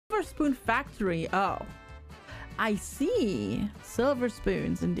Silver Spoon Factory. Oh, I see. Silver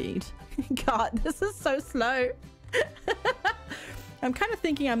spoons, indeed. God, this is so slow. I'm kind of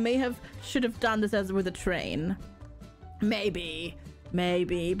thinking I should have done this as with a train. Maybe,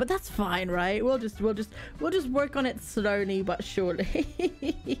 but that's fine, right? We'll just work on it slowly but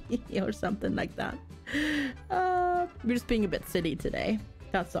surely, or something like that. We're just being a bit silly today.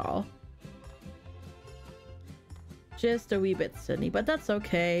 That's all. Just a wee bit silly, but that's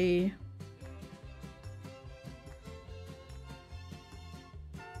okay.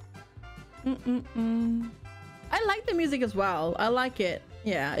 I like the music as well. I like it.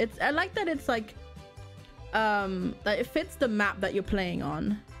 Yeah, I like that it's like that it fits the map that you're playing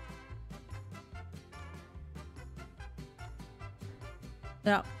on.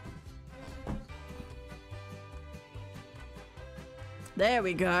 Yeah. There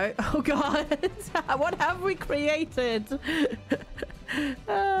we go. Oh god. What have we created?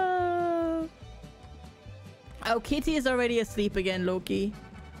 Oh, Kitty is already asleep again, Loki.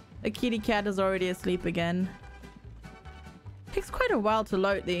 The kitty cat is already asleep again. Takes quite a while to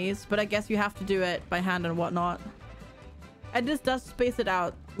load these, but I guess you have to do it by hand and whatnot. And this does space it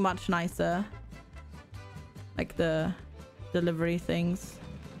out much nicer. Like the delivery things.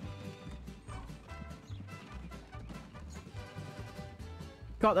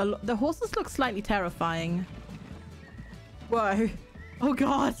 God, the horses look slightly terrifying. Whoa. Oh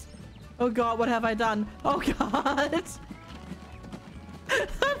god. Oh god, what have I done? Oh god. That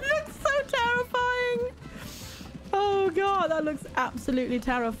looks so terrifying. Oh god, that looks absolutely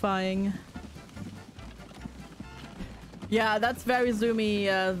terrifying. Yeah, that's very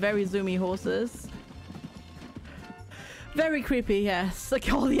zoomy horses. Very creepy, yes.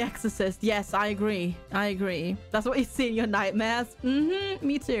 Like all the Exorcist. Yes, I agree. That's what you see in your nightmares.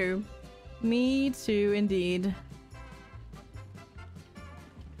 Me too. Me too, indeed.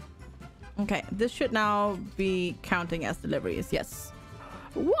 Okay, this should now be counting as deliveries. Yes.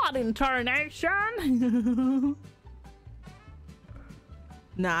 What in tarnation?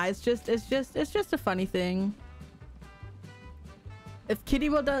 Nah, it's just a funny thing. If Kitty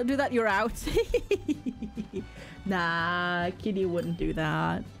will do that, you're out. Nah, Kitty wouldn't do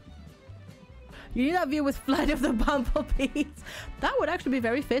that. You need that view with Flight of the Bumblebees. That would actually be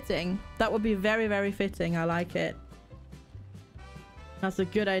very fitting. That would be very, very fitting. I like it. That's a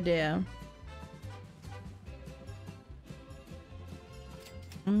good idea.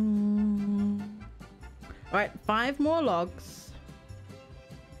 All right, 5 more logs.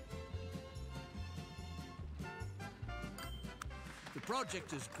 The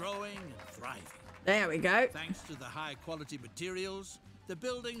project is growing and thriving. There we go. Thanks to the high quality materials, the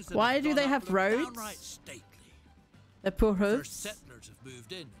buildings that Why do they have roads? Downright stately. The poor hosts. First settlers have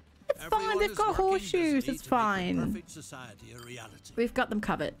moved in. It's fine, they've got horseshoes, it's fine. Perfect society a reality. We've got them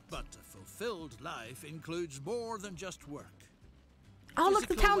covered. But a fulfilled life includes more than just work. Oh, look,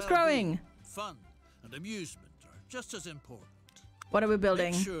 the town's growing. Fun and amusement are just as important. What are we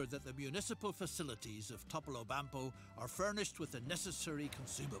building? Make sure that the municipal facilities of Topolobampo are furnished with the necessary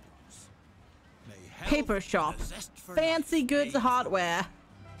consumables. Paper shop. Fancy goods hardware.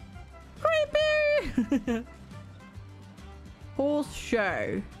 Creepy! Horse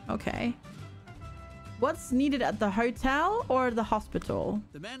show. Okay. What's needed at the hotel or the hospital?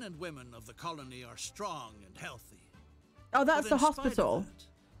 The men and women of the colony are strong and healthy. Oh, that's the hospital. That,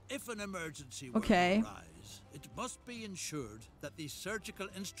 if an emergency were to arise, it must be ensured that the surgical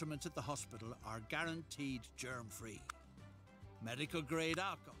instruments at the hospital are guaranteed germ-free. Medical grade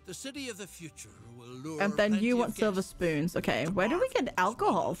alcohol. The city of the future will lure. And then you want silver spoons. Okay, where do we get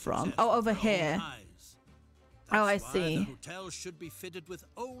alcohol from? Oh, over here. Oh, I see. The hotel should be fitted with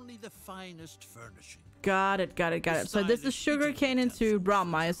only the finest furnishing. Got it. So this is sugarcane into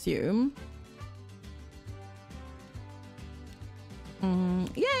rum, I assume.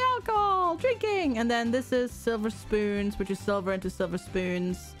 Yay, alcohol! Drinking! And then this is silver spoons, which is silver into silver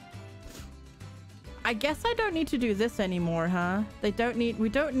spoons. I guess I don't need to do this anymore, huh? We don't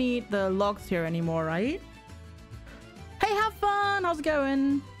need the logs here anymore, right? Hey, have fun! How's it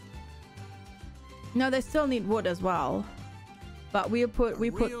going? No, they still need wood as well. But we put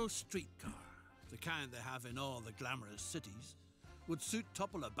real streetcar, the kind they have in all the glamorous cities, would suit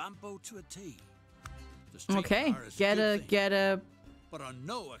Topolobampo to a T. Okay, get a But on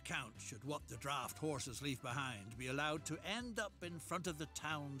no account should what the draft horses leave behind be allowed to end up in front of the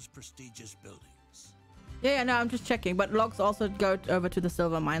town's prestigious buildings. Yeah, no, I'm just checking. But logs also go over to the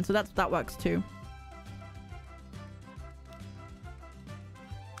silver mine, so that works too.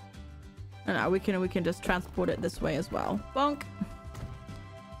 No, we can just transport it this way as well. Bonk.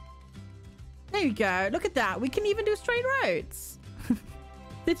 There you go. Look at that. We can even do straight roads.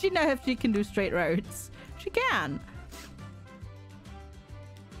 Did you know if she can do straight roads? She can.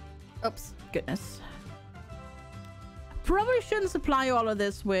 Oops, goodness. Probably shouldn't supply all of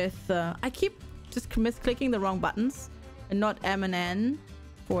this with... I keep just misclicking the wrong buttons and not M and N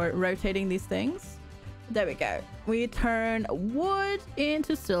for rotating these things. There we go. We turn wood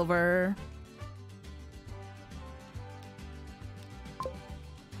into silver.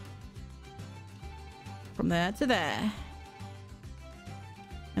 From there to there.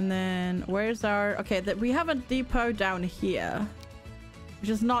 And then where's our... Okay, that we have a depot down here, which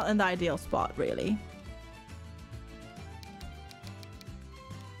is not in the ideal spot, really.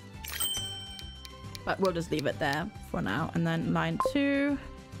 But we'll just leave it there for now. And then line 2.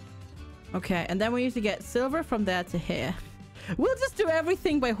 Okay, and then we need to get silver from there to here. We'll just do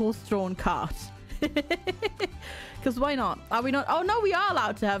everything by horse-drawn cart. Because why not? Are we not? Oh, no, we are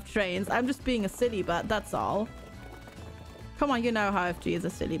allowed to have trains. I'm just being a silly butt, that's all. Come on, you know how FG is a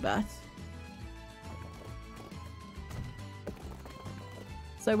silly butt.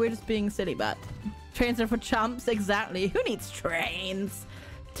 So we're just being silly butt. Trains are for chumps, exactly. Who needs trains?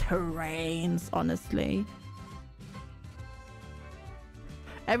 Trains, honestly.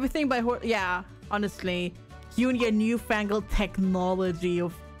 Everything by horse. Yeah, honestly. You and your newfangled technology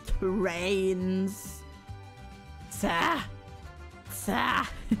of trains. Back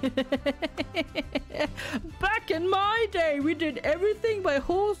in my day, we did everything by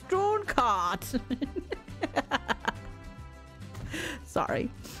horse-drawn cart.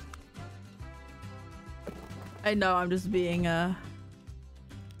 Sorry. I know I'm just being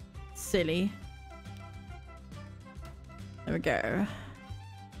silly. There we go.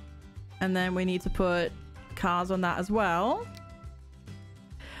 And then we need to put cars on that as well.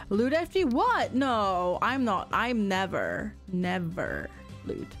 Loot FG? What? No, I'm not. I'm never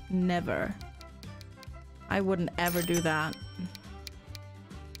loot. Never. I wouldn't ever do that.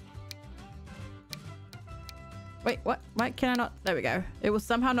 Wait, what? Why can I not? There we go. It was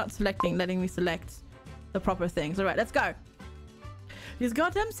somehow not selecting, letting me select the proper things. All right, let's go. These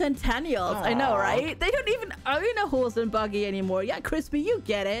goddamn centennials. Aww. I know, right? They don't even own a horse and buggy anymore. Yeah, Crispy, you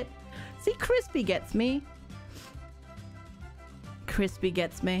get it. See, Crispy gets me. Crispy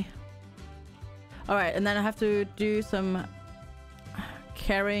gets me. All right, and then I have to do some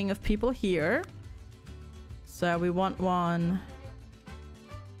carrying of people here. So we want one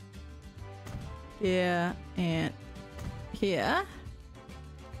here and here.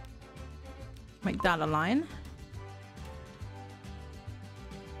 Make that a line.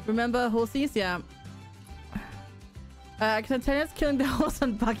 Remember horses? Yeah. Centennials killing the horse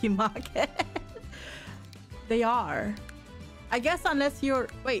and buggy market. They are. I guess unless you're...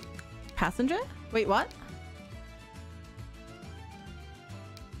 Wait. Passenger? Wait, what?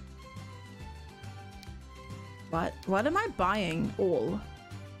 What? What am I buying? All.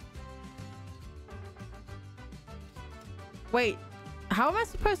 Wait. How am I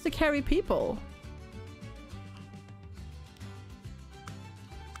supposed to carry people?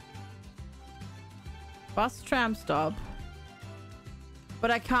 Bus tram stop.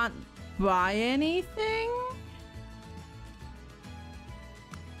 But I can't buy anything?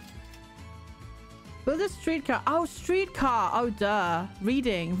 Build a streetcar. Oh, streetcar. Oh, duh.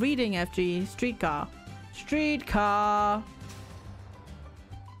 Reading FG. Streetcar. Streetcar.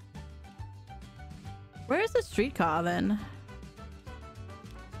 Where is the streetcar then?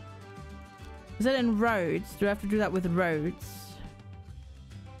 Is it in roads? Do I have to do that with roads?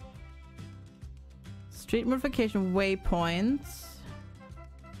 Street modification waypoints.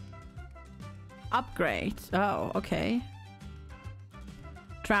 Upgrade. Oh, okay.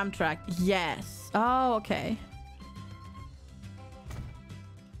 Tram track. Yes. Oh, okay.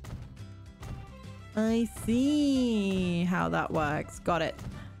 I see how that works. Got it.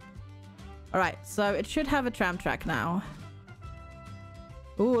 All right, so it should have a tram track now.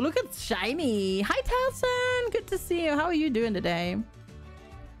 Oh, look at Shiny. Hi, Towson. Good to see you. How are you doing today?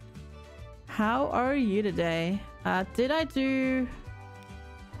 How are you today? Did I do...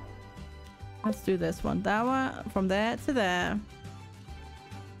 Let's do this one. That one from there to there.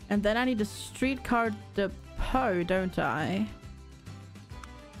 And then I need a streetcar depot, don't I?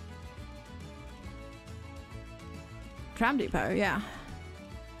 Tram depot, yeah.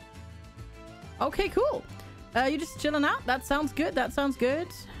 Okay, cool. You just chilling out? That sounds good. That sounds good.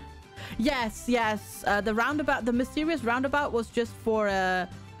 Yes, yes. The roundabout, the mysterious roundabout was just for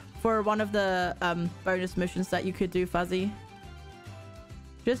one of the bonus missions that you could do, Fuzzy.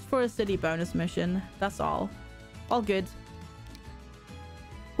 Just for a city bonus mission. That's all. All good.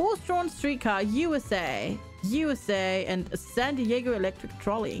 Horse-drawn streetcar, USA, and a San Diego electric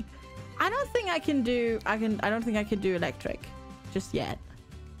trolley. I don't think I can do. I don't think I can do electric, just yet.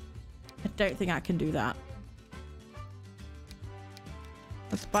 I don't think I can do that.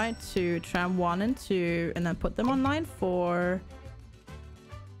 Let's buy 2, tram 1 and 2, and then put them on line 4.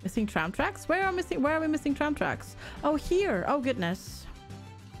 Missing tram tracks? Where are we missing tram tracks? Oh, here. Oh, goodness.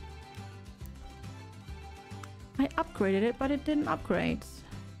 I upgraded it, but it didn't upgrade.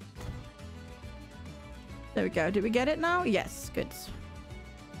 There we go. Did we get it now? Yes, good.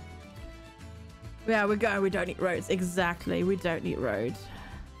 Yeah, we're going. We don't need roads. Exactly. We don't need roads.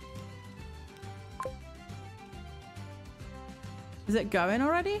 Is it going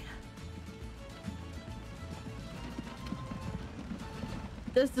already?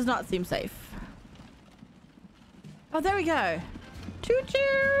 This does not seem safe. Oh, there we go. Choo-choo!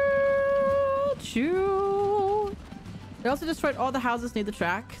 Choo! They also destroyed all the houses near the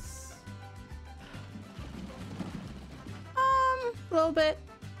tracks. A little bit.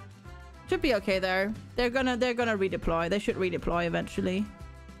 Should be okay though. They're gonna redeploy. They should redeploy eventually.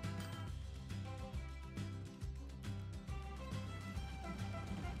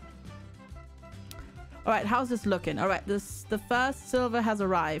 All right, how's this looking? All right, the first silver has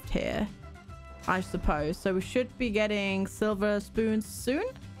arrived here, I suppose. So we should be getting silver spoons soon,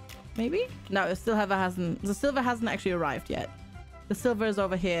 maybe? No, the silver hasn't actually arrived yet. The silver is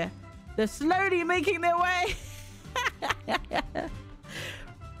over here. They're slowly making their way.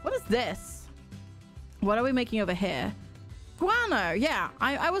 What is this? What are we making over here? Guano. Yeah,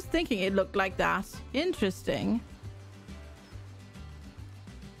 I was thinking it looked like that. Interesting.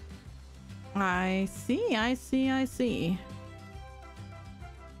 I see.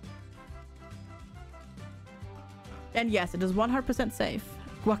 And yes, it is 100% safe.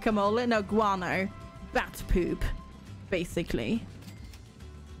 Guacamole, no, guano. Bat poop, basically.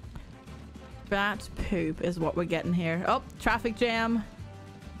 Bat poop is what we're getting here. Oh, traffic jam.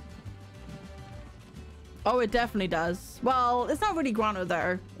 Oh, it definitely does. Well, it's not really guano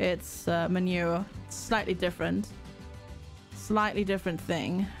though. It's manure. It's slightly different. Slightly different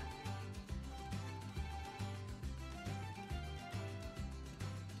thing.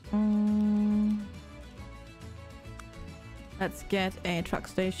 Let's get a truck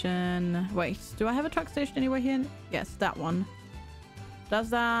station. Wait, do I have a truck station anywhere here? Yes, that one. Does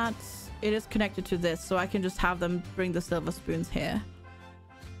that? It is connected to this, so I can just have them bring the silver spoons here.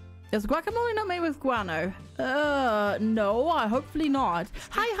 Is guacamole not made with guano? No, hopefully not.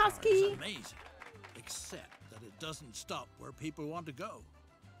 Hi, Husky. Amazing, except that it doesn't stop where people want to go.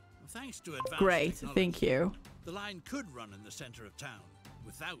 Thanks to advanced Great, technology, thank you. the line could run in the center of town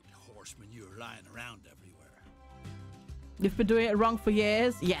without horse manure lying around everywhere. You've been doing it wrong for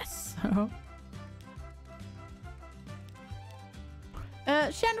years? Yes.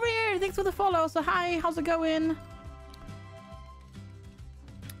 Chandrier, thanks for the follow. So hi, how's it going?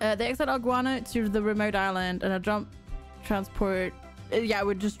 They exit our guano to the remote island and a jump transport. Yeah,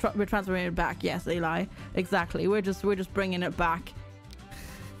 we're transferring it back. Yes, Eli, exactly. We're just bringing it back.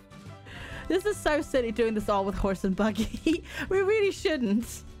 This is so silly doing this all with horse and buggy. We really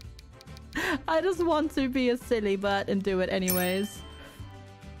shouldn't. I just want to be a silly butt and do it anyways.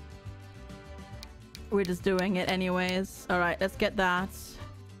 We're just doing it anyways. All right, let's get that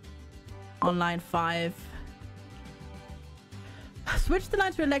on line 5. Switch the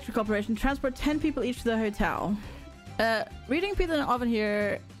line to electric operation. Transport 10 people each to the hotel. Reading pizza in the oven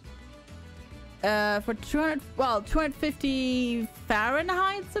here. For 250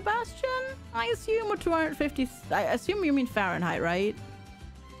 Fahrenheit, Sebastian? I assume, or 250. I assume you mean Fahrenheit, right?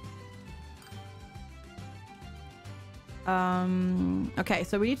 Okay,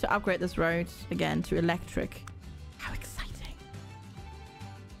 so we need to upgrade this road again to electric. How exciting.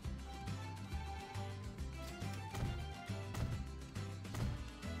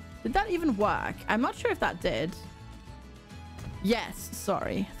 Did that even work? I'm not sure if that did. Yes,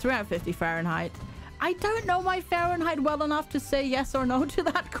 sorry. 350 Fahrenheit. I don't know my Fahrenheit well enough to say yes or no to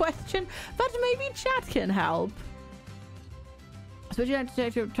that question, but maybe chat can help. So you have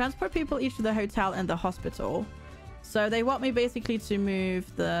to transport people each to the hotel and the hospital. So they want me basically to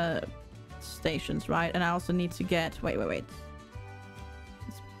move the stations, right? And I also need to get... Wait.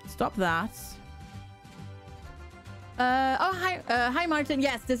 Stop that. Oh, hi Martin.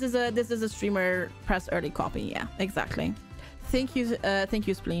 Yes, this is a streamer press early copy. Yeah, exactly. Thank you,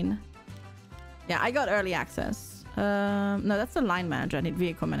 Spleen. Yeah, I got early access. No, that's the line manager. I need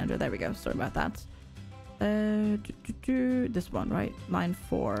vehicle manager. There we go. Sorry about that. This one, right? Line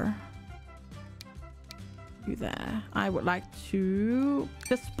 4. You there. I would like to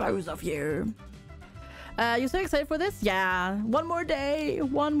dispose of you. You so excited for this? Yeah. One more day.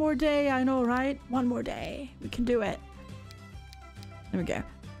 One more day. I know, right? One more day. We can do it. There we go.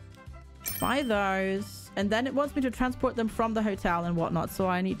 Buy those. and then it wants me to transport them from the hotel and whatnot. So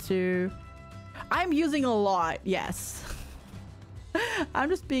I need to... I'm using a lot, yes. I'm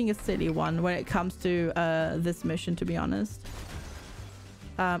just being a silly one when it comes to this mission, to be honest.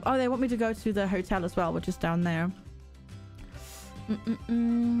 Oh, they want me to go to the hotel as well, which is down there.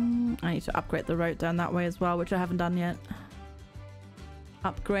 I need to upgrade the road down that way as well, which I haven't done yet.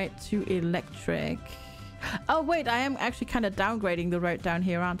 Upgrade to electric. Oh, wait, I am actually kind of downgrading the road down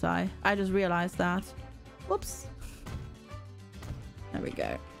here, aren't I? I just realized that. Whoops. There we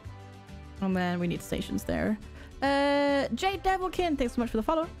go. And then we need stations there. Jade Devilkin, thanks so much for the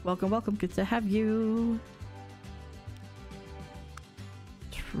follow. Welcome, welcome. Good to have you.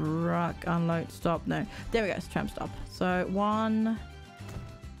 Truck, unload, stop. No. There we go. It's tram stop. So one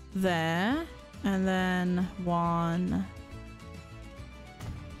there. And then one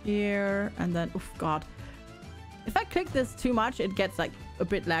here. And then, oh God. If I click this too much, it gets like a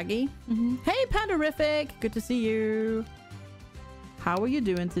bit laggy. Hey, Pandarific. Good to see you. How are you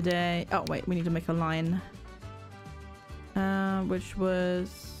doing today? Oh, wait. We need to make a line. Which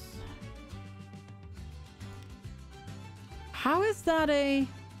was... How is that a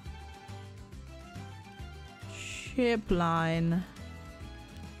ship line?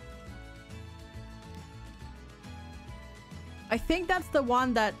 I think that's the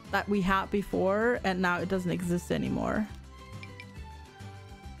one that we had before, and now it doesn't exist anymore.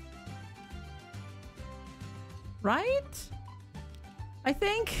 Right? I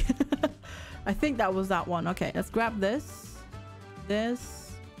think. I think that was that one. Okay, let's grab this,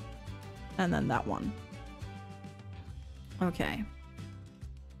 and then that one. Okay.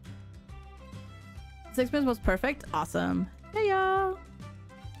 6 minutes was perfect. Awesome. Hey, y'all.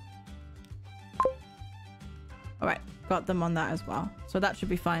 All right, got them on that as well. So that should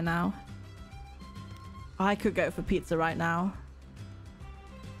be fine now. I could go for pizza right now.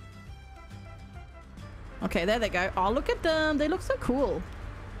 Okay, there they go. Oh, look at them. They look so cool.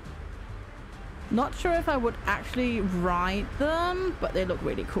 Not sure if I would actually ride them, but they look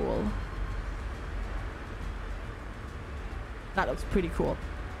really cool. That looks pretty cool.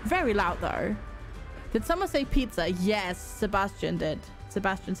 Very loud though. Did someone say pizza? Yes, Sebastian did.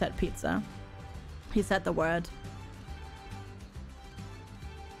 Sebastian said pizza. He said the word.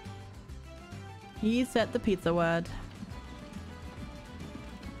 He said the pizza word.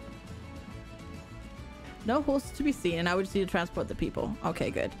 No horses to be seen, and I would just need to transport the people. Okay,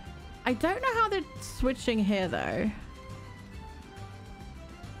 good. I don't know how they're switching here though.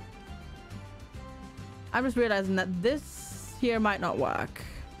 I'm just realizing that this here might not work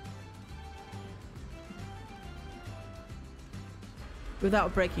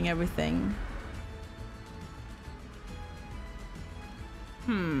without breaking everything.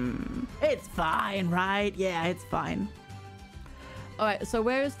 It's fine, right? Yeah, it's fine. All right, so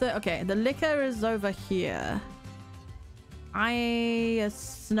where is the... Okay, the liquor is over here.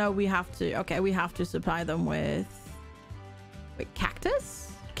 No, we have to... Okay, we have to supply them with... Wait,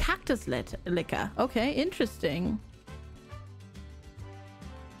 cactus? Cactus liquor. Okay, interesting.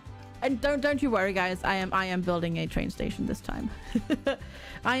 And don't you worry, guys. I am building a train station this time.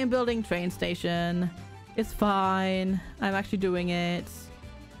 I am building train station. It's fine. I'm actually doing it.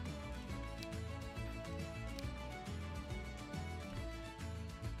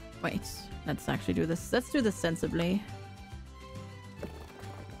 Wait, let's actually do this. Let's do this sensibly.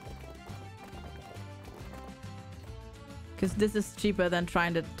 Because this is cheaper than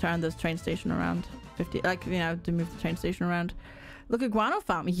trying to turn this train station around. 50, like, you know, to move the train station around. Look at guano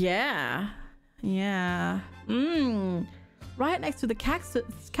farm. Yeah. Yeah. Right next to the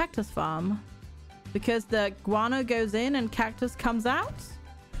cactus farm. Because the guano goes in and cactus comes out.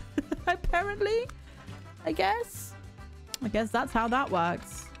 Apparently. I guess that's how that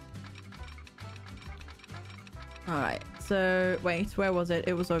works. Alright. So, wait. Where was it?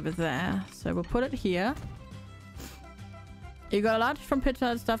 It was over there. So we'll put it here. You got a large from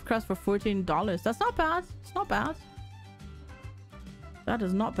Pizza stuffed crust for $14. That's not bad. It's not bad. That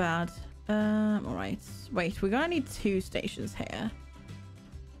is not bad. Alright. Wait, we're gonna need 2 stations here.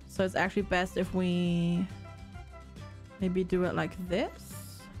 So it's actually best if we maybe do it like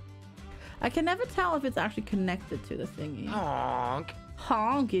this. I can never tell if it's actually connected to the thingy. Honk.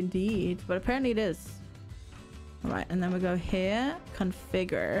 Honk indeed. But apparently it is. Alright, and then we go here.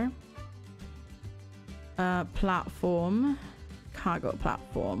 Configure. Platform. Cargo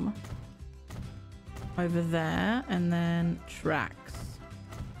platform. Over there. And then tracks.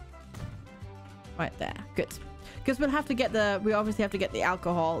 Right there. Good. Because we'll have to get we obviously have to get the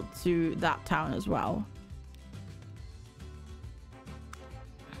alcohol to that town as well.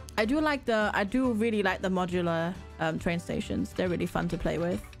 I do really like the modular train stations. They're really fun to play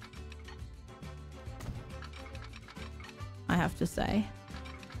with. have to say.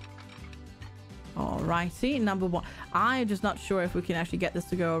 Alrighty, number 1. I'm just not sure if we can actually get this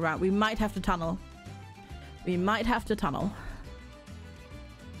to go around. We might have to tunnel. We might have to tunnel.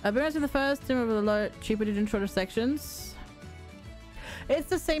 Appearance in the first, timber with a lot cheaper to do in shorter sections. It's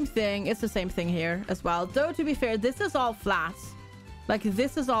the same thing. It's the same thing here as well. Though, to be fair, this is all flat. Like,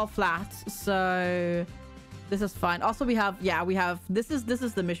 this is all flat. So, this is fine. Also, we have, yeah, we have, this is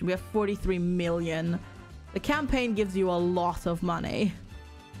the mission. We have 43 million. The campaign gives you a lot of money.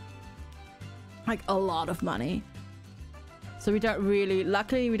 Like, a lot of money. So we don't really,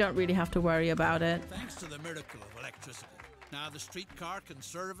 luckily, we don't really have to worry about it. Thanks to the miracle of electricity, now the streetcar can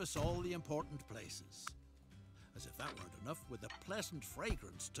service all the important places. As if that weren't enough, with a pleasant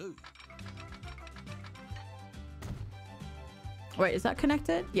fragrance too. Wait, is that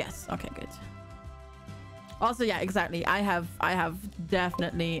connected? Yes. Okay, good. Also, yeah, exactly. I have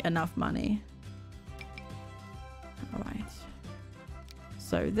definitely enough money. All right.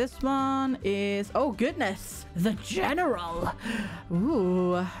 So this one is, oh goodness, the general.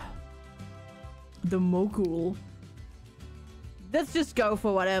 Ooh, the mogul. Let's just go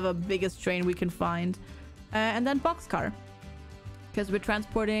for whatever biggest train we can find. And then boxcar, because we're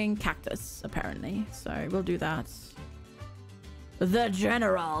transporting cactus apparently, so we'll do that. The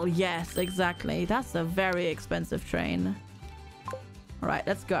general, yes, exactly. That's a very expensive train. All right,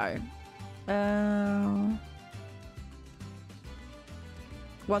 let's go.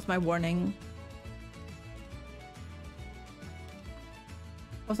 What's my warning?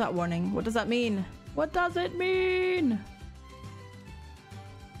 What's that warning? What does that mean? What does it mean?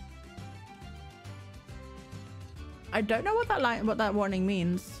 I don't know what that warning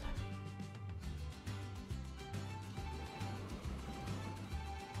means.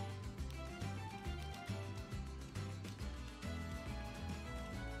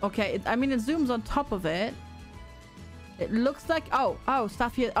 Okay, I mean, it zooms on top of it. It looks like, oh,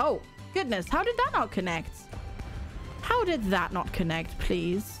 stuff here. Oh, goodness, how did that not connect? How did that not connect,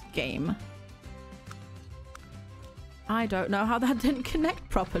 please, game? I don't know how that didn't connect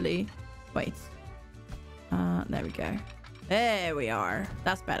properly. Wait. There we go. There we are.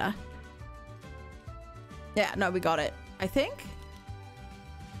 That's better. Yeah, no, we got it. I think.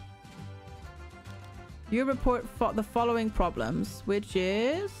 You report the following problems, which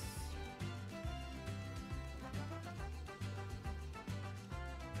is...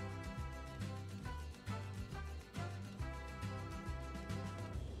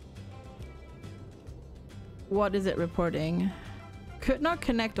 What is it reporting? Could not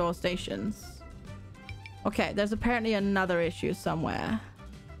connect all stations. Okay, there's apparently another issue somewhere.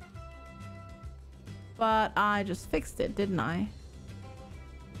 But I just fixed it, didn't I?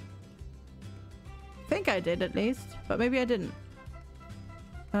 I think I did at least, but maybe I didn't.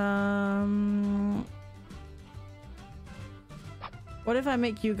 What if I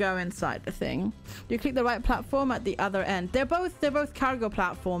make you go inside the thing? You click the right platform at the other end. They're both cargo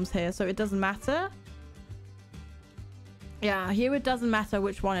platforms here, so it doesn't matter. Yeah, here it doesn't matter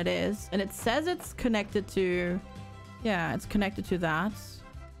which one it is. And it says it's connected to... Yeah, it's connected to that.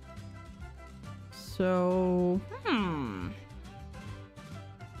 So...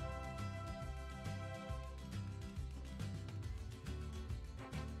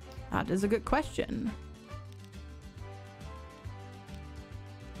 That is a good question.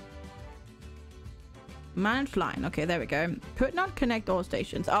 Manage line. Okay, there we go. Could not connect all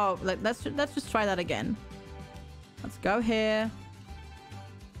stations. Oh, let's just try that again. Let's go here.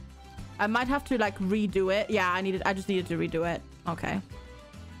 I might have to like redo it. Yeah, I just needed to redo it. Okay.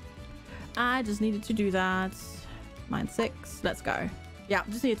 I just needed to do that. Mine 6. Let's go. Yeah,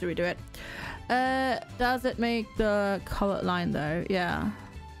 just needed to redo it. Does it make the color line though? Yeah.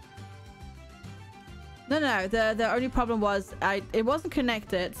 No. The only problem was it wasn't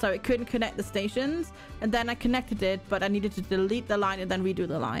connected, so it couldn't connect the stations. And then I connected it, but I needed to delete the line and then redo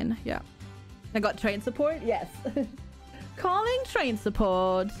the line. Yeah. I got train support? Yes. Calling train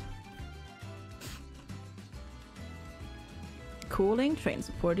support. Calling train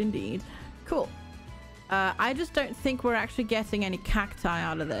support indeed. Cool. I just don't think we're actually getting any cacti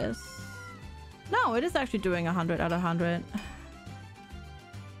out of this. No, it is actually doing 100 out of 100.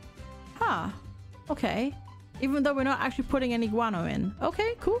 Huh. Okay. Even though we're not actually putting any guano in.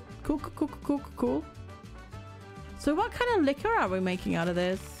 Okay, cool. Cool. So what kind of liquor are we making out of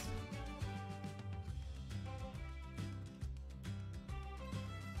this?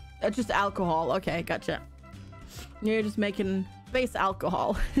 Just alcohol. Okay, gotcha. You're just making base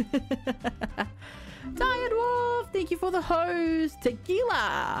alcohol. Diet Wolf, thank you for the host.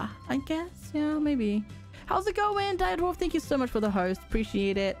 Tequila, I guess. Yeah, maybe. How's it going, Diet Wolf? Thank you so much for the host.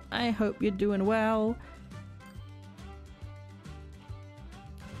 Appreciate it. I hope you're doing well.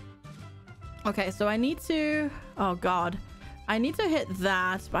 Okay, so I need to... Oh, God. I need to hit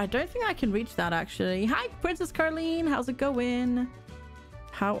that, but I don't think I can reach that, actually. Hi, Princess Carlene. How's it going?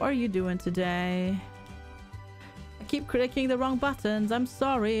 How are you doing today? I keep clicking the wrong buttons. I'm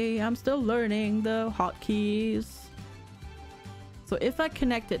sorry. I'm still learning the hotkeys. So if I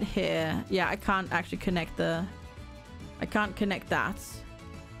connect it here... Yeah, I can't actually connect the... I can't connect that.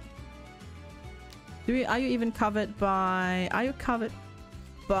 Are you even covered by... Are you covered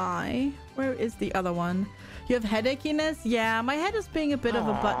by... Where is the other one? You have headachiness? Yeah, my head is being a bit of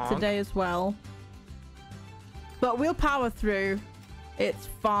a butt today as well. But we'll power through. It's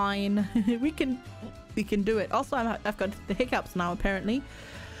fine. we can do it. Also, I've got the hiccups now, apparently.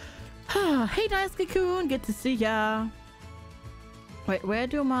 Hey, Daisuke-kun. Good to see ya. Wait, where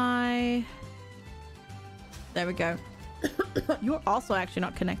do my... There we go. You're also actually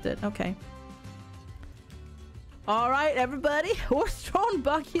not connected. Okay. All right, everybody. Horse-drawn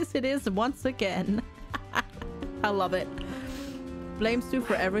buggies it is once again. I love it. Blame Stu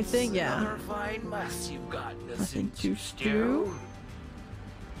for everything. Yeah. Another fine mess you've got Nothing to stew.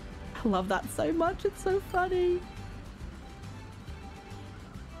 I love that so much. It's so funny.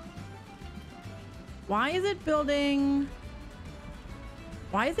 Why is it building...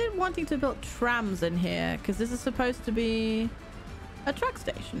 Why is it wanting to build trams in here? Because this is supposed to be a truck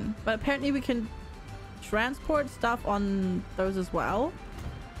station. But apparently we can transport stuff on those as well.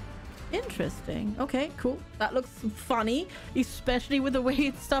 Interesting. Okay, cool. That looks funny, especially with the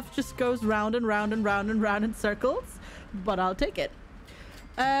way stuff just goes round and round and round and round in circles. But I'll take it.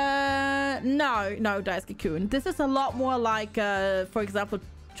 No, Daisuke-kun. This is a lot more like, for example,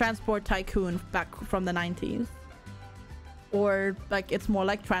 Transport Tycoon back from the 90s. Or like it's more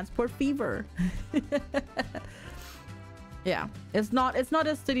like Transport Fever. Yeah, it's not a it's not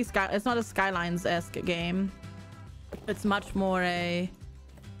a Skylines-esque game. It's much more a...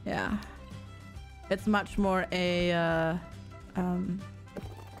 Yeah. It's much more a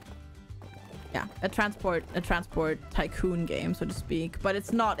yeah, a transport tycoon game, so to speak. But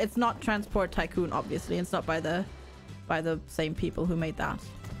it's not Transport Tycoon, obviously. It's not by the same people who made that.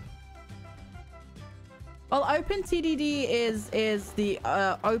 Well, OpenTDD is the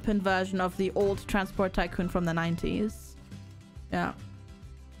open version of the old Transport Tycoon from the 90s. Yeah.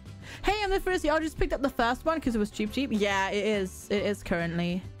 Hey, I'm the first. I just picked up the first one because it was cheap. Yeah, it is. It is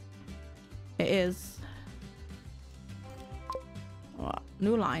currently. It is. Oh,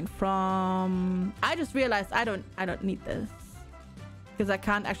 new line from... I just realized I don't need this because I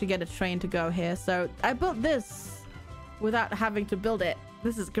can't actually get a train to go here. So I built this without having to build it.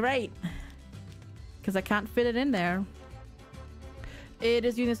 This is great because I can't fit it in there. It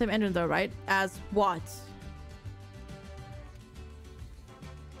is using the same engine though, right? As what?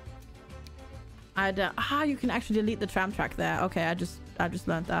 You can actually delete the tram track there. Okay, I just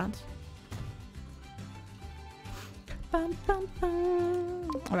learned that. Bum, bum,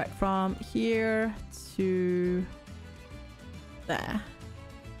 bum. All right, from here to there.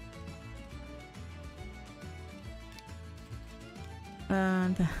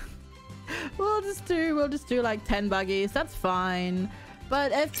 And we'll just do like 10 buggies. That's fine.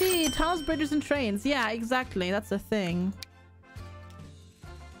 But FT, tunnels, bridges, and trains. Yeah, exactly. That's a thing.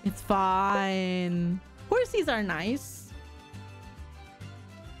 It's fine. Horsies are nice.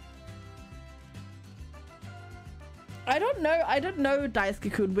 I don't know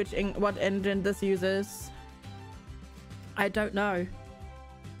Daisuke-kun what engine this uses. I don't know.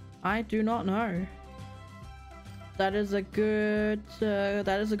 I do not know. That is a good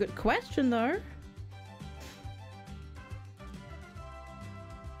question though.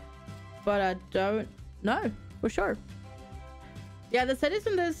 But I don't know for sure. Yeah, the settings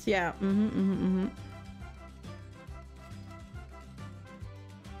in this, yeah.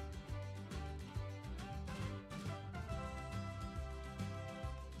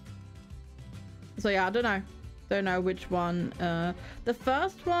 So yeah, I don't know which one. The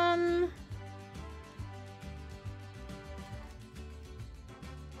first one.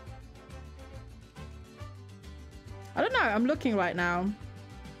 I don't know. I'm looking right now.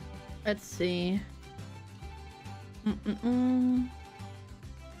 Let's see. I'm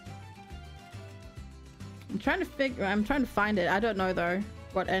trying to find it. I don't know though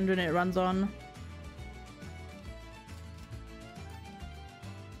what engine it runs on.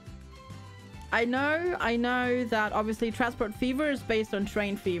 I know that obviously Transport Fever is based on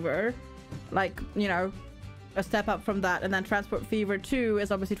Train Fever, like, you know, a step up from that, and then Transport Fever 2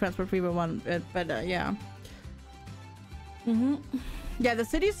 is obviously Transport Fever 1, but yeah. Yeah, the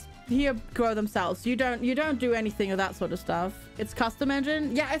cities here grow themselves. You don't do anything of that sort of stuff. It's custom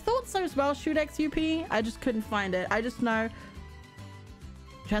engine. Yeah, I thought so as well. Shoot XUP. I just couldn't find it. I just know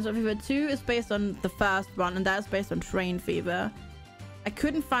Transport Fever 2 is based on the first one, and that's based on Train Fever. I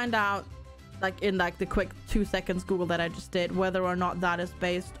couldn't find out, like, in like the quick 2 seconds Google that I just did, whether or not that is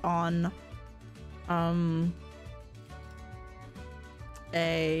based on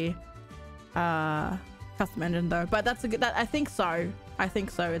a custom engine though. But that's a good, I think so. I think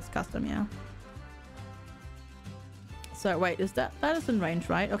so. It's custom, yeah. So wait, is that is in range,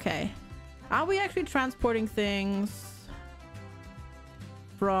 right? Okay. Are we actually transporting things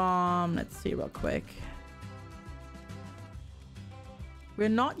from, let's see real quick. We're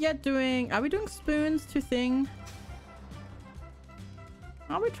not yet doing, are we doing spoons to thing?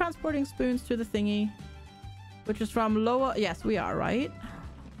 Are we transporting spoons to the thingy? Which is from lower, yes we are, right?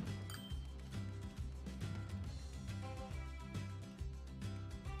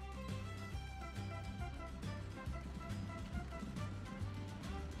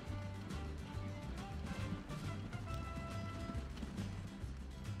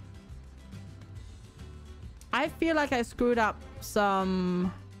 I feel like I screwed up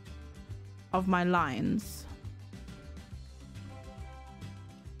some of my lines.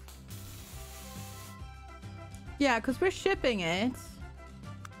 Yeah, because we're shipping it.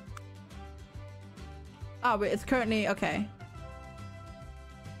 Oh, but it's currently... okay.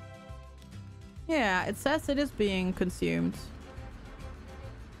 Yeah, it says it is being consumed.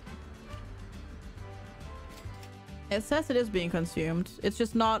 It says it is being consumed. It's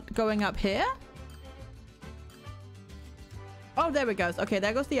just not going up here? Oh, there it goes. Okay,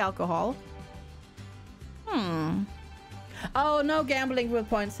 there goes the alcohol. Oh, no gambling with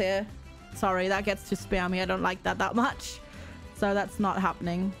points here. Sorry, that gets too spammy. I don't like that much. So that's not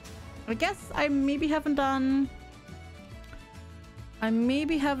happening. I guess I maybe haven't done...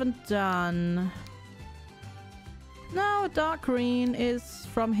 No, dark green is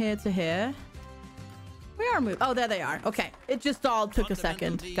from here to here. We are moving. Oh, there they are. Okay. It just all took a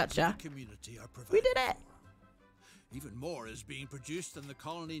second. Gotcha. We did it. Even more is being produced than the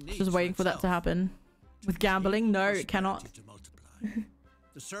colony needs. Just waiting for that to happen. With gambling, no, it cannot.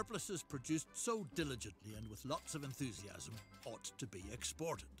 The surpluses produced so diligently and with lots of enthusiasm ought to be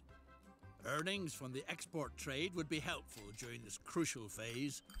exported. Earnings from the export trade would be helpful during this crucial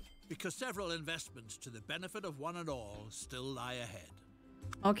phase because several investments to the benefit of one and all still lie ahead.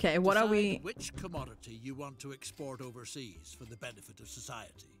 Okay, what are we... which commodity you want to export overseas for the benefit of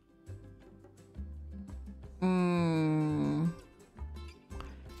society.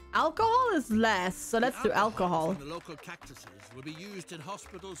 Alcohol is less, so let's do alcohol. The local cactuses will be used in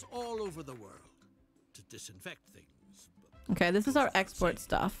hospitals all over the world to disinfect things. Okay, this is our export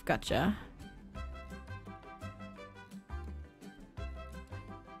stuff. Gotcha.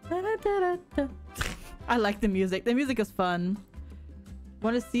 I like the music. The music is fun.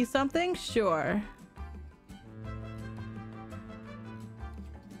 Want to see something? Sure.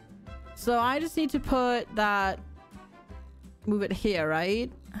 So I just need to put that... move it here,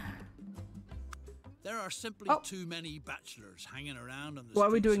 right? There are simply too many bachelors hanging around on the What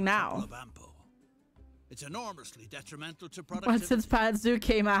are we doing now? It's enormously detrimental to productivity. Since Pantsu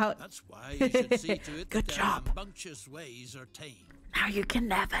came out. That's why you should see to it Good that job. their rambunctious ways are tamed. Now you can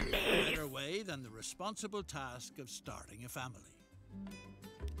never leave. Better way than the responsible task of starting a family.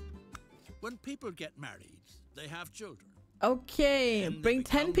 When people get married, they have children. Okay, bring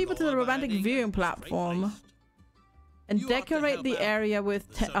 10 people to the romantic viewing platform. And decorate the area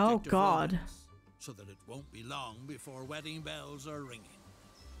with 10... oh god. So that it won't be long before wedding bells are ringing.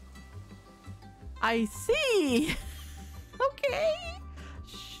 I see. Okay.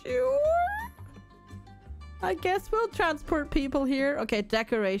 Sure. I guess we'll transport people here. Okay,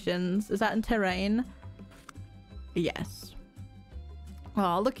 decorations. Is that in terrain? Yes.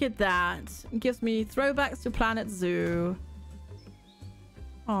 Oh, look at that. It gives me throwbacks to Planet Zoo.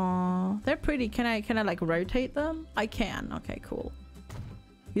 Oh, they're pretty. Can I like rotate them? I can. Okay, cool.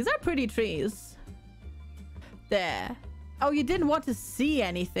 These are pretty trees. There. Oh, you didn't want to see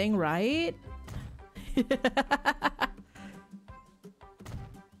anything, right?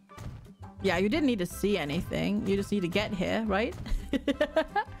 Yeah, you didn't need to see anything. You just need to get here, right?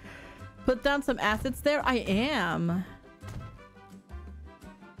 Put down some assets there. I am.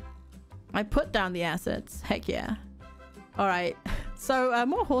 I put down the assets. Heck yeah. All right. So,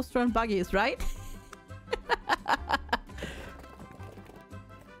 more horse-drawn buggies, right?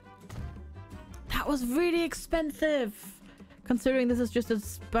 That was really expensive. Considering this is just a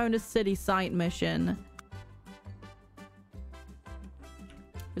bonus city site mission.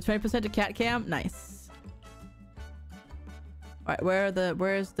 It's 20% to cat cam. Nice. All right, where are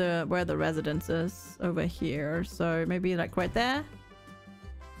the residences? Over here. So maybe like right there.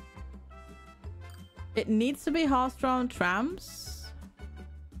 It needs to be horse-drawn trams.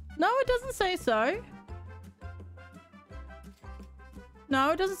 No, it doesn't say so. No,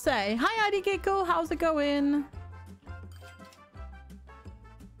 it doesn't say. Hi, Addy Gecko. How's it going?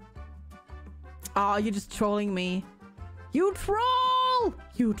 Oh, you're just trolling me. You troll!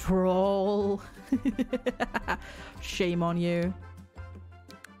 You troll. Shame on you.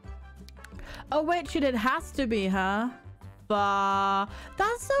 Oh, wait, shit, it has to be, huh? But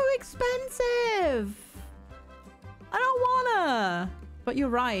that's so expensive. I don't wanna. But you're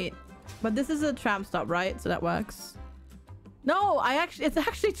right. But this is a tram stop, right? So that works. No, it's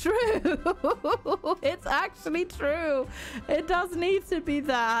actually true. It's actually true. It does need to be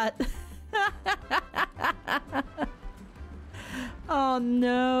that. Oh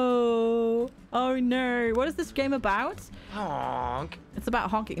no. Oh no. What is this game about? Honk. It's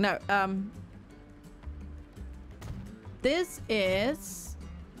about honking. No, this is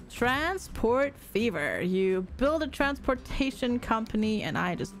Transport Fever. You build a transportation company, and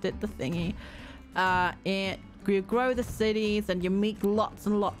I just did the thingy. And you grow the cities, and you make lots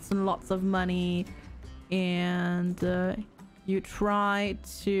and lots and lots of money, and you try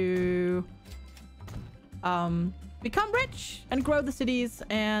to become rich and grow the cities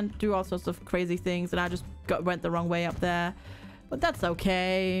and do all sorts of crazy things. And I just went the wrong way up there, but that's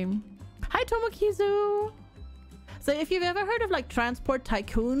okay. Hi, Tomokizu. So if you've ever heard of like Transport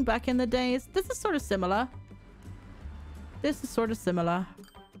Tycoon back in the days, this is sort of similar. This is sort of similar.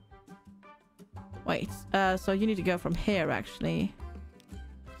 Wait, so you need to go from here actually.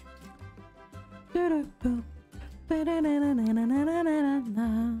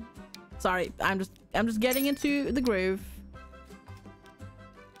 Sorry, I'm just getting into the groove.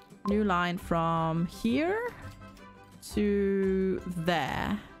 New line from here to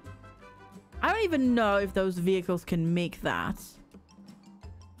there. I don't even know if those vehicles can make that.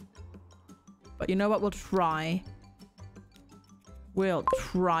 But you know what? We'll try. We'll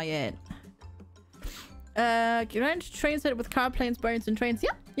try it. Ranch train set with car, planes, boats, and trains.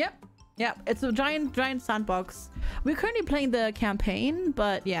 Yep. It's a giant sandbox. We're currently playing the campaign,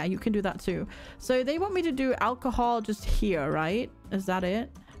 but yeah, you can do that too. So they want me to do alcohol just here, right? Is that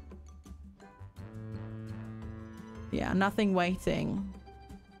it? Yeah, nothing waiting.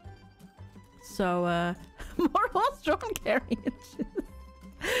 So, more horse-drawn carriages.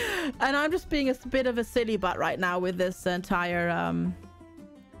 And I'm just being a bit of a silly butt right now with this entire,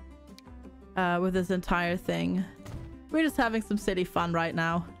 thing. We're just having some silly fun right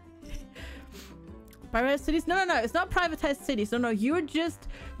now. Privatized cities? No. It's not privatized cities. No.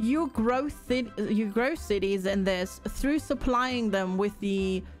 You grow cities in this through supplying them with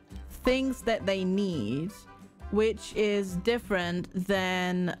the things that they need, which is different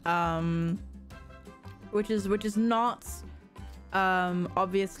than, which is not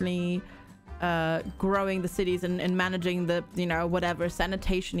obviously growing the cities and managing the, you know, whatever,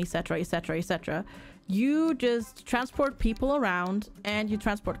 sanitation, etc. You just transport people around and you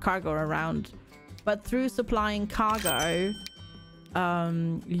transport cargo around, but through supplying cargo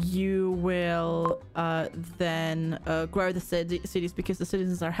you will then grow the cities because the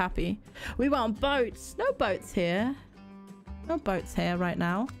citizens are happy. We want boats. No boats here. No boats here right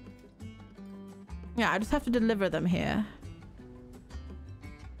now. Yeah, I just have to deliver them here.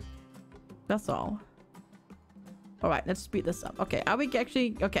 That's all. All right, let's speed this up. Okay, are we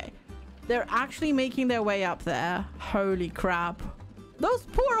actually... Okay. They're actually making their way up there. Holy crap. Those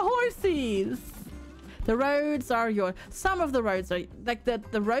poor horses! The roads are your... Some of the roads are... Like,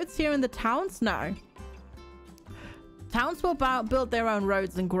 the roads here in the towns? No. Towns will build their own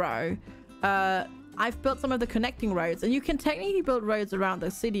roads and grow. I've built some of the connecting roads, and you can technically build roads around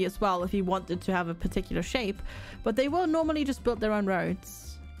the city as well if you wanted to have a particular shape, but they will normally just build their own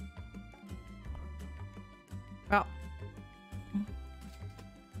roads. Well,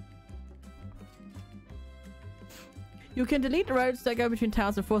 you can delete the roads that go between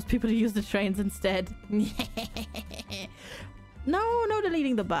towns and force people to use the trains instead. No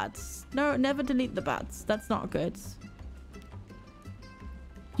deleting the butts. No, never delete the butts. That's not good.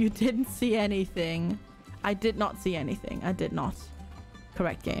 You didn't see anything. I did not see anything. I did not.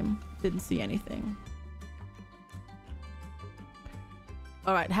 Correct game. Didn't see anything.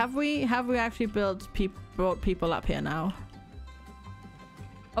 All right. Have we actually brought people up here now?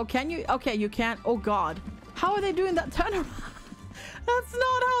 Oh, can you? Okay, you can't. Oh God. How are they doing that turnaround? That's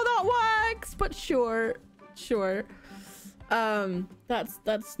not how that works. But sure.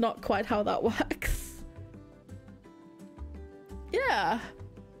 That's not quite how that works. Yeah.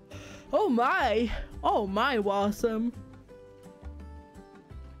 Oh my, awesome.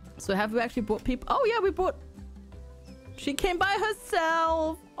 So have we actually bought people? Oh yeah, we bought. She came by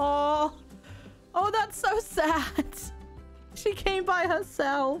herself. Oh, that's so sad. She came by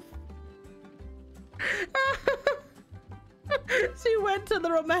herself. She went to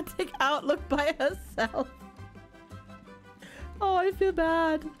the romantic outlook by herself. Oh, I feel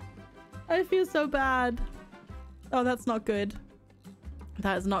bad. I feel so bad. Oh, that's not good.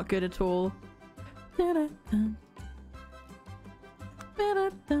 That is not good at all.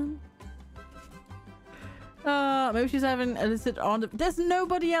 Maybe she's having illicit on. There's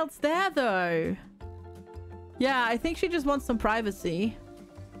nobody else there though. Yeah, I think she just wants some privacy.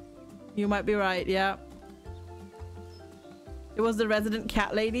 You might be right, yeah. It was the resident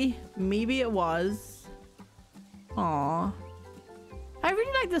cat lady? Maybe it was. Aww. I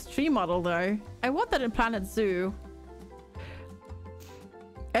really like this tree model though. I want that in Planet Zoo.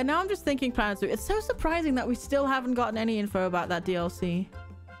 And now I'm just thinking Planet Zoo. It's so surprising that we still haven't gotten any info about that DLC.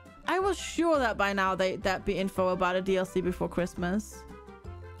 I was sure that by now that'd be info about a DLC before Christmas.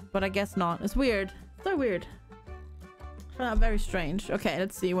 But I guess not. It's weird. So weird. Very strange. Okay,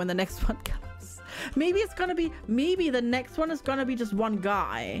 let's see when the next one comes. Maybe it's gonna be... Maybe the next one is gonna be just one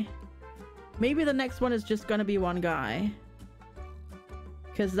guy. Maybe the next one is just gonna be one guy.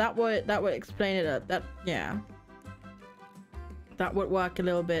 Because that would explain it. Yeah. That would work a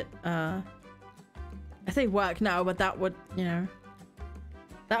little bit. I say work now, but that would, you know...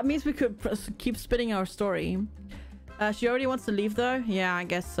 That means we could keep spinning our story. She already wants to leave though? Yeah, I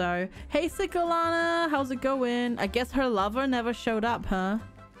guess so. Hey, Sikolana, how's it going? I guess her lover never showed up, huh?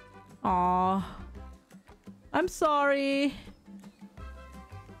 Aw. I'm sorry.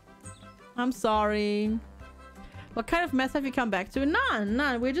 I'm sorry. What kind of mess have you come back to?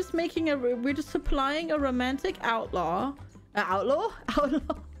 None. We're just we're just supplying a romantic outlook. A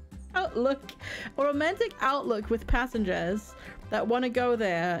romantic outlook with passengers that want to go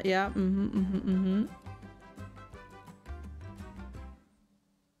there. Yeah.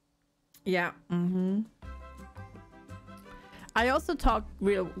 Yeah. I also talk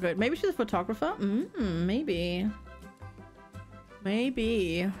real good. Maybe she's a photographer. Maybe.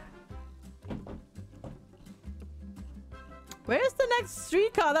 Where's the next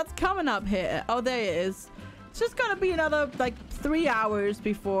streetcar that's coming up here? Oh, there it is. It's just gonna be another like 3 hours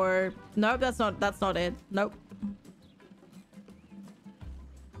before. Nope, that's not it. Nope.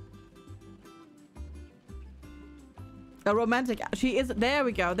 A romantic. She is. There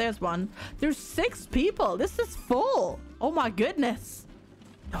we go. There's one. There's 6 people. This is full. Oh my goodness.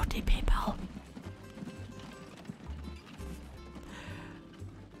 Naughty people.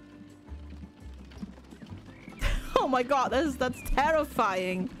 Oh my god. That's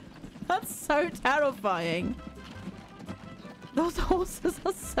terrifying. That's so terrifying. Those horses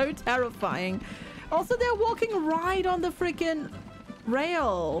are so terrifying. Also, they're walking right on the freaking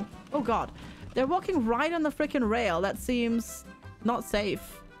rail. Oh god. They're walking right on the freaking rail. That seems not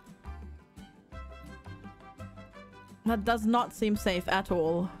safe. That does not seem safe at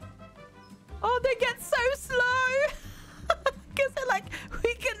all. Oh, they get so slow. Because they're like,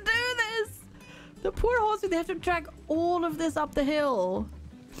 we can do this. The poor horses, they have to drag all of this up the hill.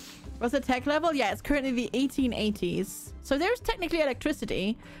 What's the tech level? Yeah, it's currently the 1880s. So there's technically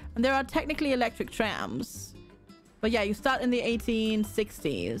electricity. And there are technically electric trams. But yeah, you start in the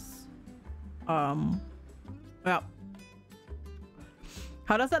 1860s. Yeah.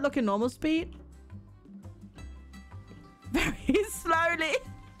 How does that look in normal speed? Very slowly.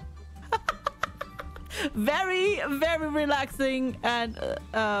 Very, very relaxing. And,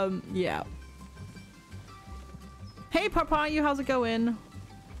 yeah. Hey, Papayu, how's it going?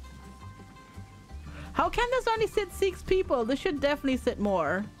 How can this only sit 6 people? This should definitely sit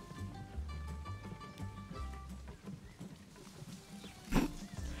more.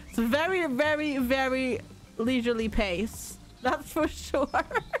 It's very, very, very leisurely pace. That's for sure.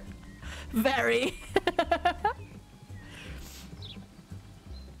 Very.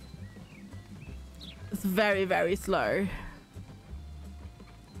 It's very, very slow.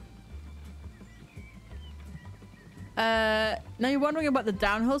 Now you're wondering about the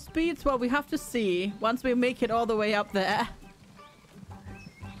downhill speeds? Well, we have to see once we make it all the way up there.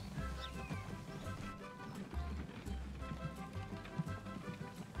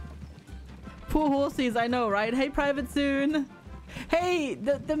 Poor horses, I know, right? Hey, Private Soon. Hey,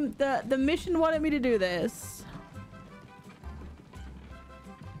 the mission wanted me to do this.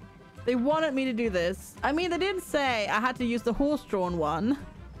 They wanted me to do this. I mean, they didn't say I had to use the horse-drawn one.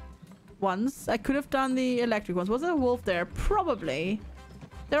 Once. I could have done the electric ones. Was there a wolf there? Probably.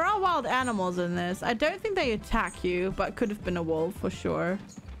 There are wild animals in this. I don't think they attack you, but it could have been a wolf for sure.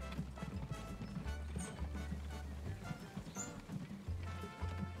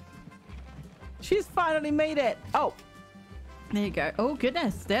 She's finally made it. Oh, there you go. Oh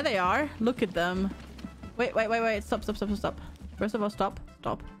goodness, there they are. Look at them. Wait. Stop. First of all, stop.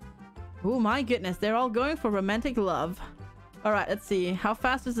 Stop. Oh my goodness. They're all going for romantic love. All right, let's see. How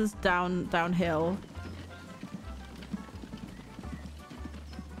fast is this downhill?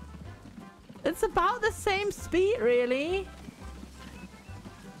 It's about the same speed, really.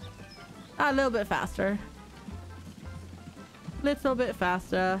 A little bit faster. Little bit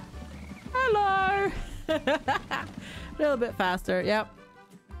faster. Hello. A little bit faster. Yep.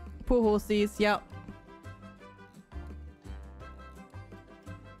 Poor horsies. Yep.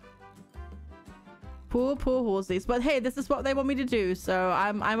 Poor horsies. But hey, this is what they want me to do, so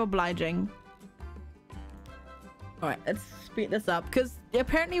I'm obliging. All right, let's speed this up because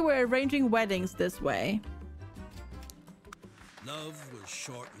apparently we're arranging weddings this way. Love was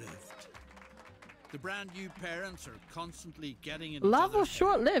short-lived. The brand new parents are constantly getting in. Love was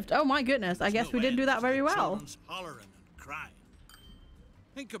short-lived. Oh my goodness. I guess we didn't do that very well. Hollering and crying.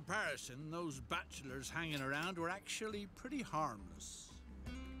 In comparison, those bachelors hanging around were actually pretty harmless.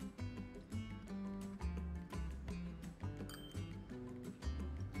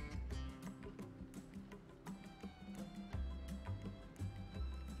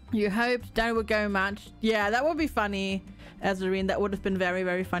 You hoped Danny would go match. Yeah, that would be funny, Ezreen. That would have been very,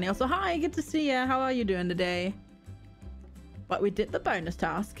 very funny. Also, hi, good to see you. How are you doing today? But we did the bonus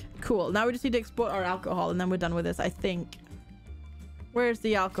task. Cool. Now we just need to export our alcohol and then we're done with this, I think. Where's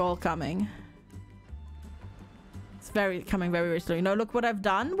the alcohol coming? It's coming very, very slowly. No, look what I've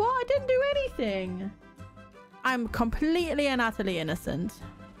done. What? I didn't do anything. I'm completely and utterly innocent.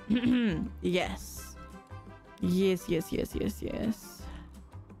 Yes. Yes, yes, yes, yes, yes.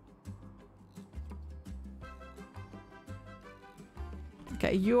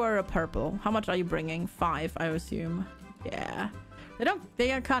 Okay, you are a purple. How much are you bringing? 5, I assume. Yeah.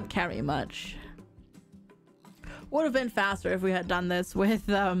 They can't carry much. Would have been faster if we had done this with,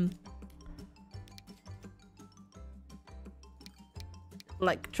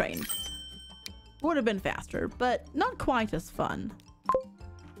 like, trains. Would have been faster, but not quite as fun.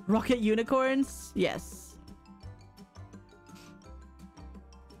 Rocket unicorns? Yes.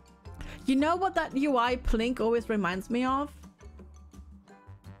 You know what that UI Plink always reminds me of?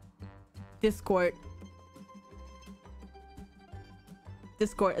 Discord,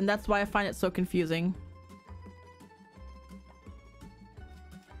 and that's why I find it so confusing.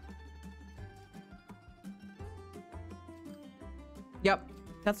 Yep,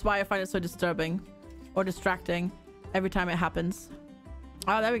 that's why I find it so disturbing or distracting every time it happens.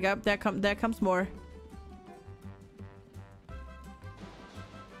 Oh, there we go. There comes more.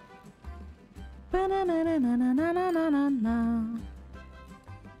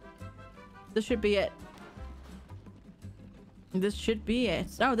 This should be it. This should be it.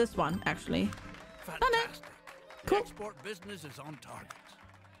 Oh, this one, actually. Fantastic. Cool. The export business is on target.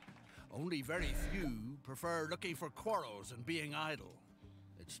 Only very few prefer looking for quarrels and being idle.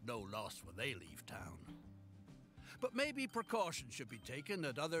 It's no loss when they leave town. But maybe precaution should be taken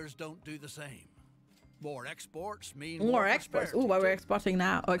that others don't do the same. More exports mean more exports. Ooh, we're exporting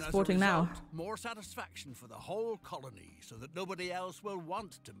now. Or exporting now. More satisfaction for the whole colony so that nobody else will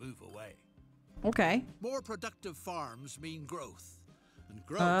want to move away. Okay. More productive farms mean growth. And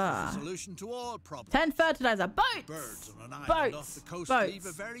growth is the solution to all problems. 10 fertilizer. Boats! Birds on an island off the coast leave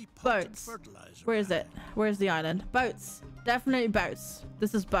a very potent fertilizer. Where is it? Where's the island? Boats. Definitely boats.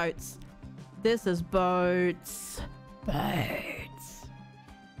 This is boats. This is boats. Boats.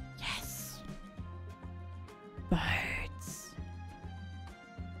 Yes. Boats.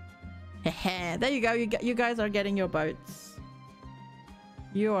 Heh. There you go. You guys are getting your boats.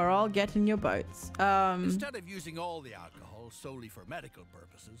 You are all getting your boats. Instead of using all the alcohol solely for medical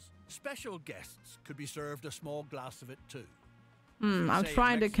purposes, special guests could be served a small glass of it too. I'm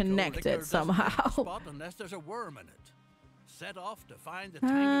trying to connect it somehow. Spot unless there's a worm in it. Set off to find the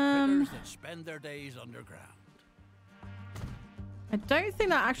tiny critters that spend their days underground. I don't think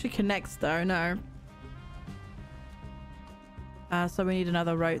that actually connects though, no. So we need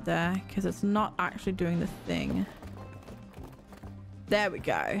another route there because it's not actually doing the thing. There we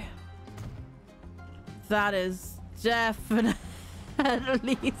go. That is definitely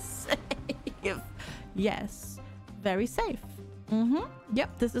safe. Yes, very safe.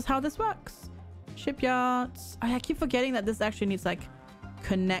 Yep, this is how this works. Shipyards. I keep forgetting that this actually needs like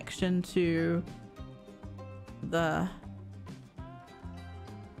connection to the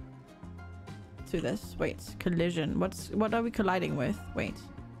this. Wait, collision. What are we colliding with? Wait.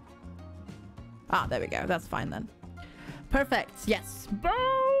 Ah, there we go. That's fine then. Perfect. Yes.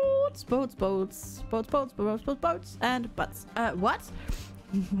 Boats, boats, boats, boats, boats, boats, boats, boats, and butts. What?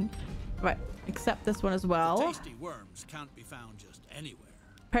 Right. Accept this one as well. The tasty worms can't be found just anywhere.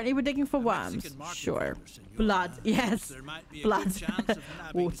 Apparently we're digging for worms. Sure. Blood. Yes. Blood.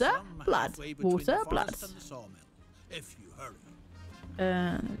 Water. Blood. Water. Blood. If you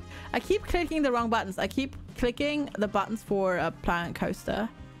hurry. I keep clicking the wrong buttons. I keep clicking the buttons for a Planet Coaster.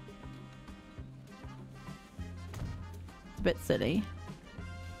 It's a bit silly.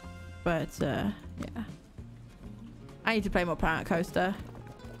 But, yeah. I need to play more Planet Coaster.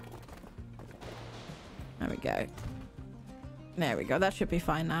 There we go. There we go. That should be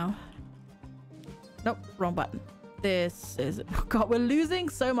fine now. Nope. Wrong button. This is... Oh God, we're losing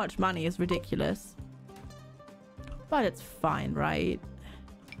so much money. It's ridiculous. But it's fine, right?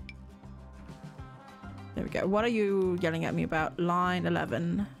 There we go. What are you yelling at me about? Line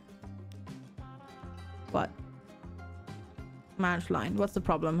 11. What? Manage line. What's the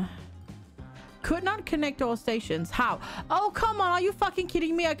problem? Could not connect all stations. How? Oh, come on. Are you fucking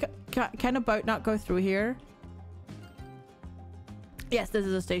kidding me? Can a boat not go through here? Yes, this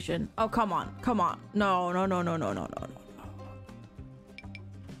is a station. Oh, come on. Come on. No, no, no, no, no, no, no, no.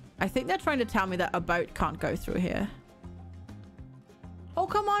 I think they're trying to tell me that a boat can't go through here. Oh,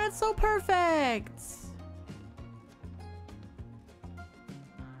 come on. It's so perfect.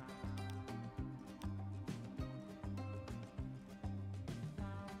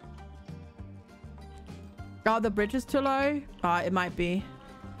 Oh, the bridge is too low? It might be.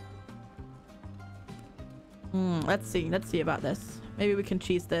 Let's see. Let's see about this. Maybe we can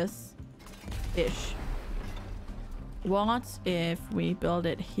cheese this. Ish. What if we build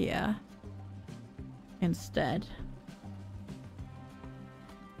it here instead?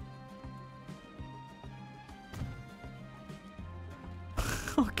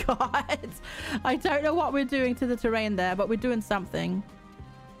 Oh God. I don't know what we're doing to the terrain there, but we're doing something.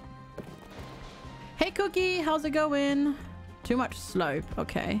 Hey Cookie, how's it going? Too much slope.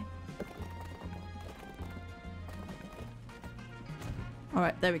 Okay. All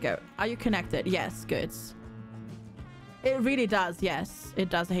right, there we go. Are you connected? Yes, good. It really does. Yes, it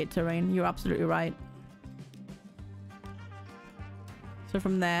does hate terrain. You're absolutely right. So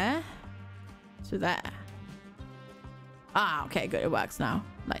from there to there. Ah, okay, good. It works now.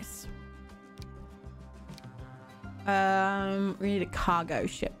 Nice. We need a cargo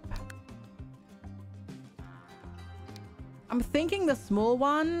ship. I'm thinking the small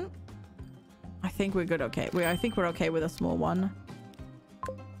one. I think we're good. Okay. I think we're okay with a small one.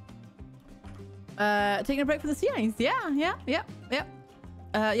 Taking a break for the ceilings. Yeah.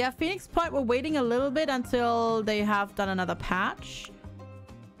 Yeah, Phoenix Point, we're waiting a little bit until they have done another patch.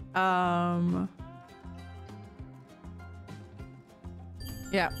 Yeah.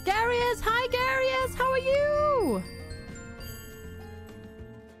 Garius! Hi, Garius! How are you?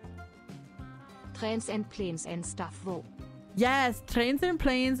 Trains and planes and stuff, whoa. Yes, trains and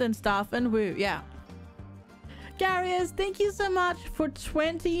planes and stuff and woo. Yeah. Garius, thank you so much for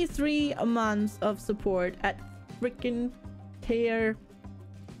 23 months of support at freaking tier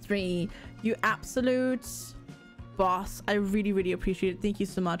 3. You absolute boss. I really, really appreciate it. Thank you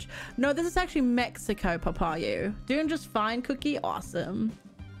so much. No, this is actually Mexico, Papayu. Doing just fine, Cookie. Awesome.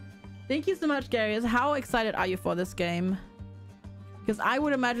 Thank you so much, Garius. How excited are you for this game? Because I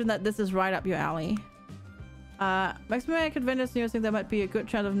would imagine that this is right up your alley. Maximum American vendors think there might be a good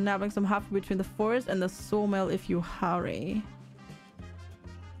chance of nabbing some halfway between the forest and the sawmill if you hurry.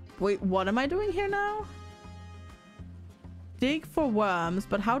 Wait, what am I doing here now? Dig for worms,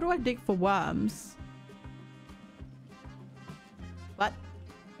 but how do I dig for worms? What?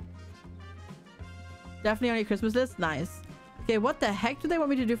 Definitely on your Christmas list? Nice. Okay, what the heck do they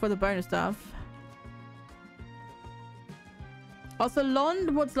want me to do for the bonus stuff? Also,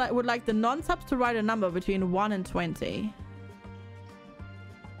 Lond would like the non-subs to write a number between 1 and 20.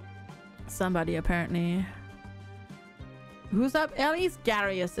 Somebody, apparently. Who's up? Ellie's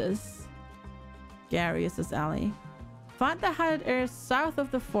Garius's. Garius's alley. Find the highlighted area south of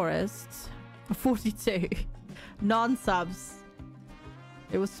the forest. 42. Non-subs.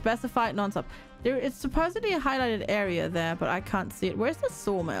 It was specified non-sub. There is supposedly a highlighted area there, but I can't see it. Where's the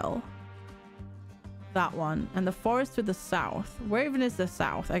sawmill? That one. And the forest to the south. Where even is the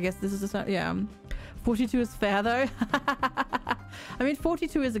south? I guess this is the south. Yeah. 42 is fair though. I mean,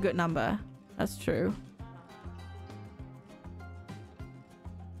 42 is a good number. That's true.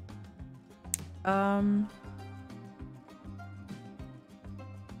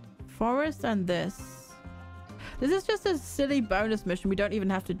 Forest and this. This is just a silly bonus mission. We don't even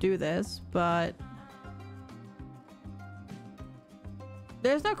have to do this, but...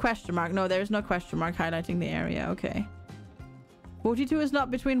 There's no question mark. No, there's no question mark highlighting the area. Okay. 42 is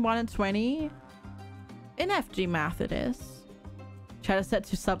not between 1 and 20. In FG math it is. Chat is set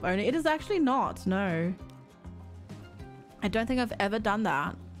to sub only. It is actually not. No. I don't think I've ever done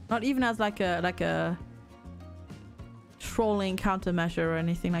that. Not even as like a trolling countermeasure or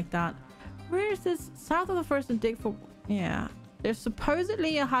anything like that. Where is this? South of the forest and dig for... Yeah. There's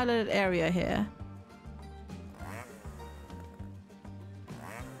supposedly a highlighted area here.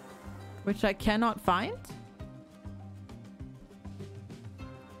 Which I cannot find.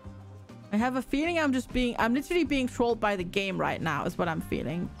 I have a feeling I'm literally being trolled by the game right now is what I'm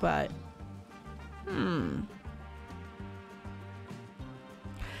feeling, but...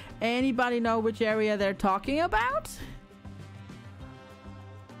 Anybody know which area they're talking about?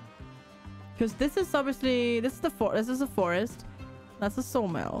 Because this is obviously... This is a forest. That's a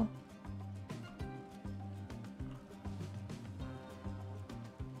sawmill.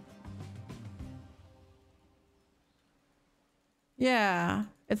 Yeah.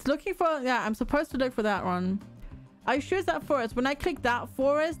 It's looking for... Yeah, I'm supposed to look for that one. Are you sure it's that forest? When I click that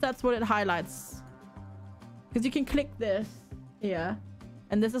forest, that's what it highlights. Because you can click this here.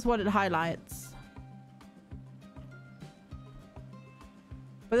 And this is what it highlights.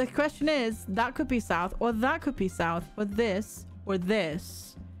 But the question is, that could be south, or that could be south, or this, or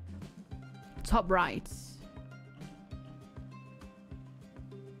this. Top right.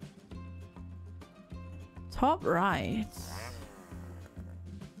 Top right.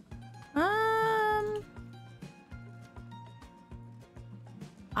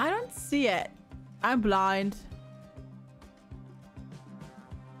 I don't see it. I'm blind.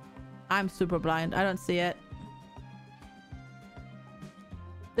 I'm super blind. I don't see it.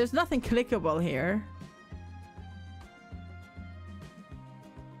 There's nothing clickable here.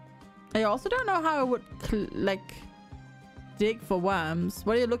 I also don't know how I would dig for worms.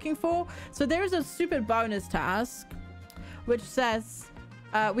 What are you looking for? So there's a stupid bonus task which says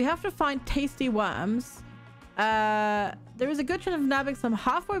we have to find tasty worms. There is a good chance of nabbing some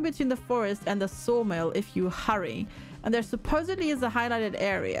halfway between the forest and the sawmill if you hurry. And there supposedly is a highlighted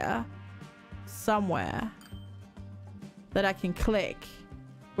area somewhere that I can click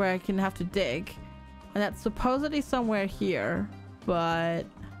where I can have to dig. And that's supposedly somewhere here, but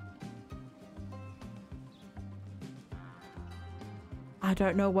I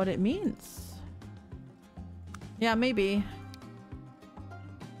don't know what it means. Yeah, maybe.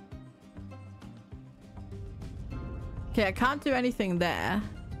 Okay, I can't do anything there.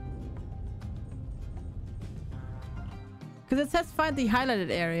 Because it says find the highlighted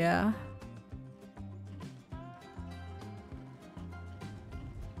area.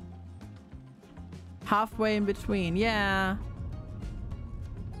 Halfway in between, yeah.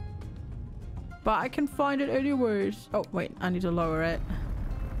 But I can find it anyways. Oh, wait, I need to lower it.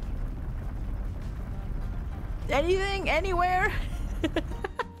 Anything? Anywhere?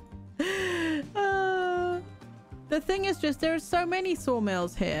 The thing is just there's so many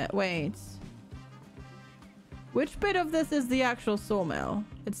sawmills here. Wait. Which bit of this is the actual sawmill?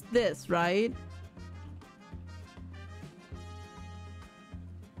 It's this, right?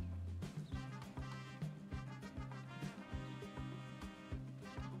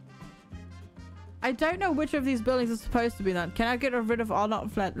 I don't know which of these buildings is supposed to be that. Can I get rid of all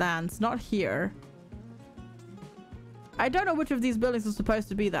not flat lands? Not here. I don't know which of these buildings is supposed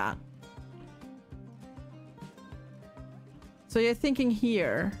to be that. So you're thinking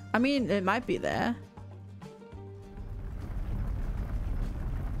here. I mean, it might be there.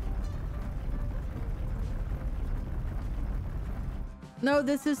 No,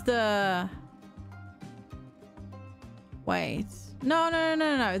 this is the... Wait.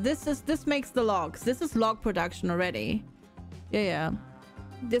 No. This makes the logs. This is log production already. Yeah.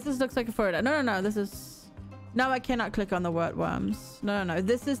 This looks like a photo. No. This is... No, I cannot click on the word worms. No.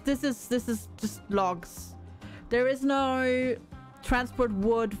 This is just logs. There is no transport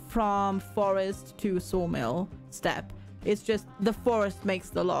wood from forest to sawmill step. It's just the forest makes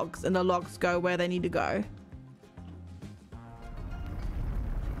the logs and the logs go where they need to go.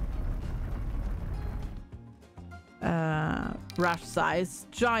 Brush size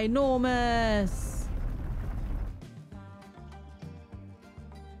ginormous.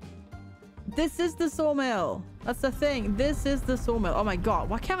 This is the sawmill. That's the thing. This is the sawmill. Oh my god,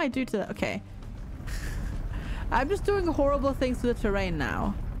 what can I do to that? Okay. I'm just doing horrible things to the terrain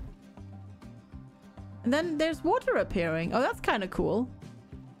now. And then there's water appearing. Oh, that's kind of cool.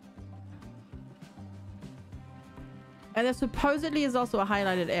 And there supposedly is also a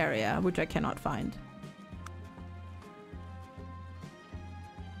highlighted area, which I cannot find.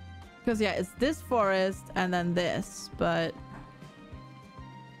 Because yeah, it's this forest and then this, but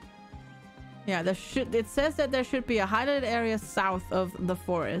yeah, it says that there should be a highlighted area south of the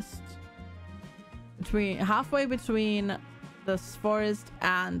forest. Halfway between the forest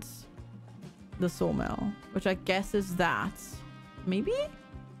and the sawmill, which I guess is that. Maybe?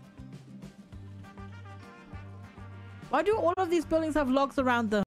 Why do all of these buildings have logs around them?